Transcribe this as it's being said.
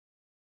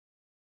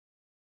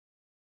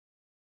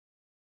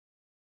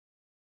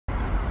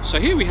So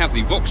here we have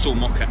the Vauxhall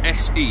Mokka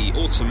SE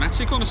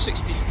automatic on a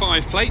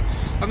 65 plate.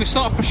 I'm going to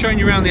start off by showing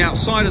you around the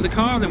outside of the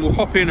car, and then we'll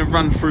hop in and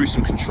run through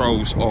some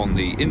controls on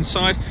the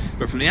inside.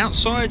 But from the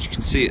outside you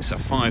can see it's a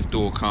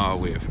 5-door car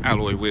with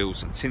alloy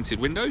wheels and tinted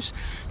windows.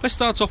 Let's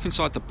start off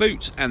inside the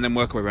boot and then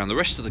work our way around the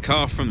rest of the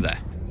car from there.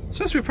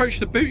 So as we approach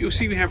the boot, you'll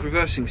see we have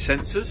reversing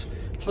sensors,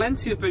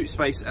 plenty of boot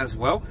space as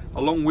well,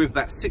 along with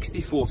that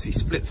 60/40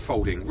 split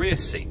folding rear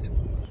seat.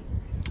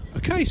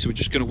 Okay, so we're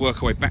just going to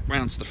work our way back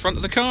round to the front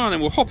of the car, and then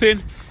we'll hop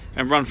in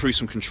and run through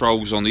some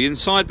controls on the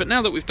inside. But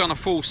now that we've done a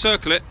full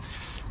circle it,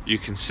 you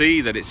can see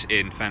that it's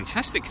in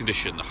fantastic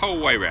condition the whole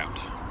way round.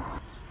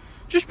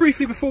 Just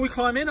briefly before we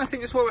climb in, I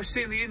think that's what we're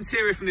seeing the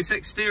interior from this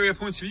exterior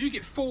point of view. You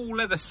get full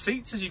leather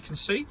seats, as you can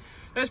see.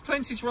 There's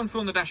plenty to run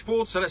through on the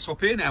dashboard, so let's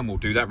hop in and we'll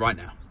do that right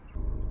now.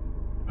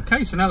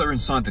 Okay, so now that we're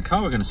inside the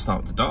car, we're going to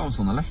start with the dials.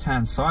 On the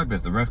left-hand side, we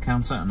have the rev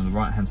counter, and on the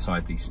right-hand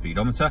side, the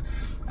speedometer.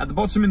 At the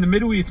bottom in the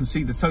middle, you can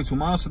see the total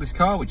miles for this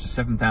car, which is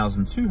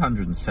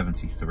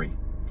 7,273.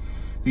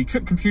 The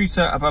trip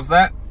computer above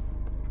that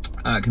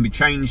can be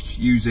changed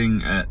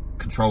using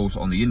controls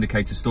on the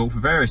indicator stall for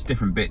various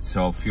different bits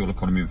of fuel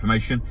economy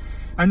information.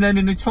 And then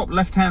in the top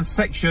left-hand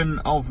section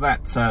of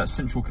that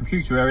central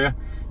computer area,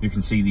 you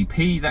can see the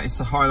P. That is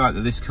to highlight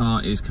that this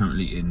car is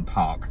currently in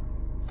park.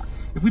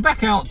 If we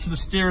back out to the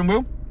steering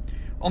wheel,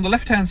 on the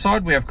left-hand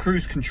side, we have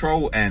cruise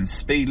control and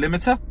speed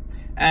limiter.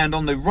 And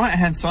on the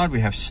right-hand side, we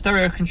have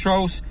stereo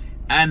controls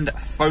and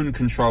phone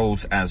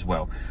controls as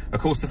well.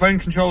 Of course, the phone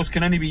controls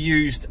can only be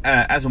used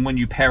as and when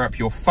you pair up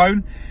your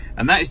phone.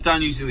 And that is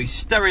done using the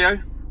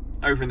stereo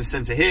over in the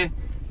center here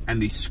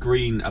and the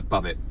screen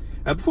above it.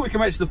 Before we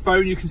come back to the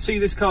phone, you can see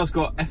this car's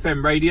got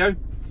FM radio.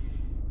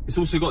 It's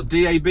also got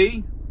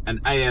DAB and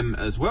AM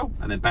as well,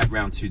 and then back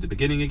round to the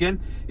beginning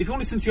again. If you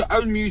want to listen to your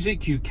own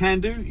music, you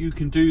can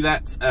do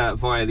that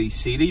via the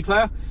CD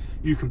player.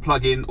 You can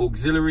plug in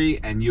auxiliary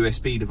and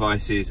USB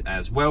devices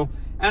as well.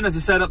 And as I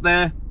said up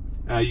there,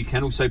 you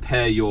can also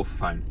pair your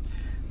phone.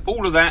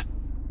 All of that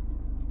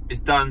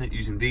is done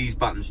using these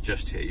buttons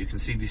just here. You can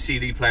see the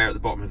CD player at the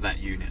bottom of that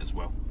unit as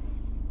well.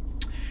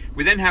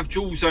 We then have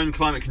dual zone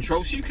climate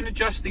control, so you can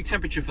adjust the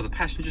temperature for the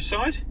passenger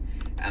side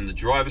and the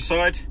driver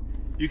side.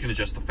 You can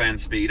adjust the fan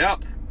speed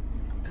up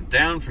and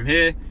down. From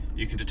here,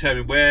 you can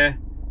determine where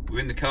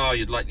within the car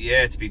you'd like the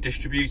air to be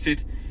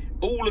distributed.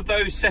 All of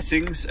those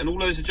settings and all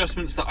those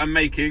adjustments that I'm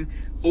making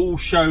all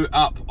show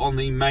up on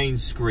the main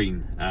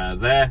screen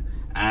there,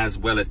 as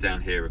well as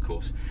down here, of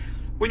course.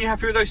 When you're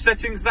happy with those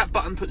settings, that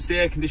button puts the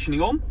air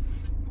conditioning on,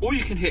 or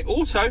you can hit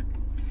auto,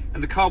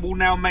 and the car will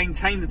now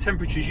maintain the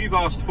temperatures you've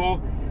asked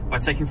for by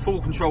taking full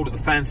control of the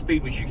fan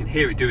speed, which you can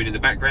hear it doing in the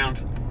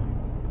background.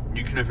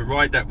 You can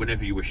override that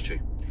whenever you wish to.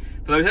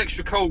 For those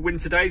extra cold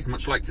winter days,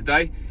 much like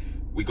today,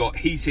 we got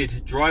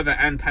heated driver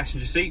and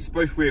passenger seats,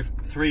 both with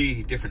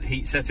 3 different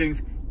heat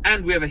settings,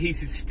 and we have a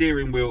heated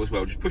steering wheel as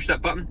well. Just push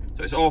that button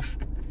so it's off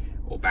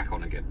or back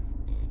on again.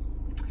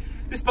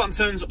 This button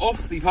turns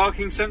off the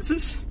parking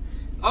sensors.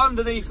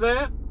 Underneath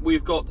there,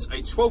 we've got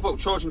a 12-volt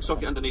charging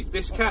socket underneath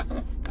this cap,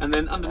 and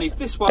then underneath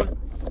this one,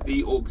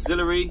 the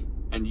auxiliary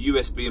and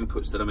USB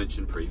inputs that I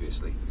mentioned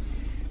previously.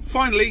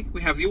 Finally,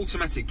 we have the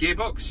automatic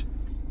gearbox.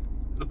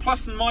 The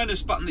plus and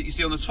minus button that you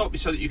see on the top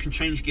is so that you can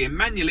change gear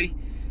manually,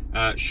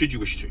 should you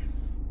wish to.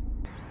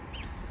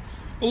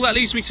 All that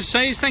leaves me to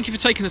say is thank you for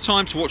taking the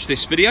time to watch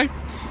this video.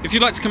 If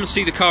you'd like to come and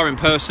see the car in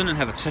person and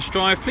have a test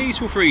drive, please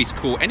feel free to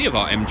call any of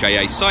our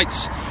MJA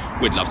sites.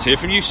 We'd love to hear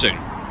from you soon.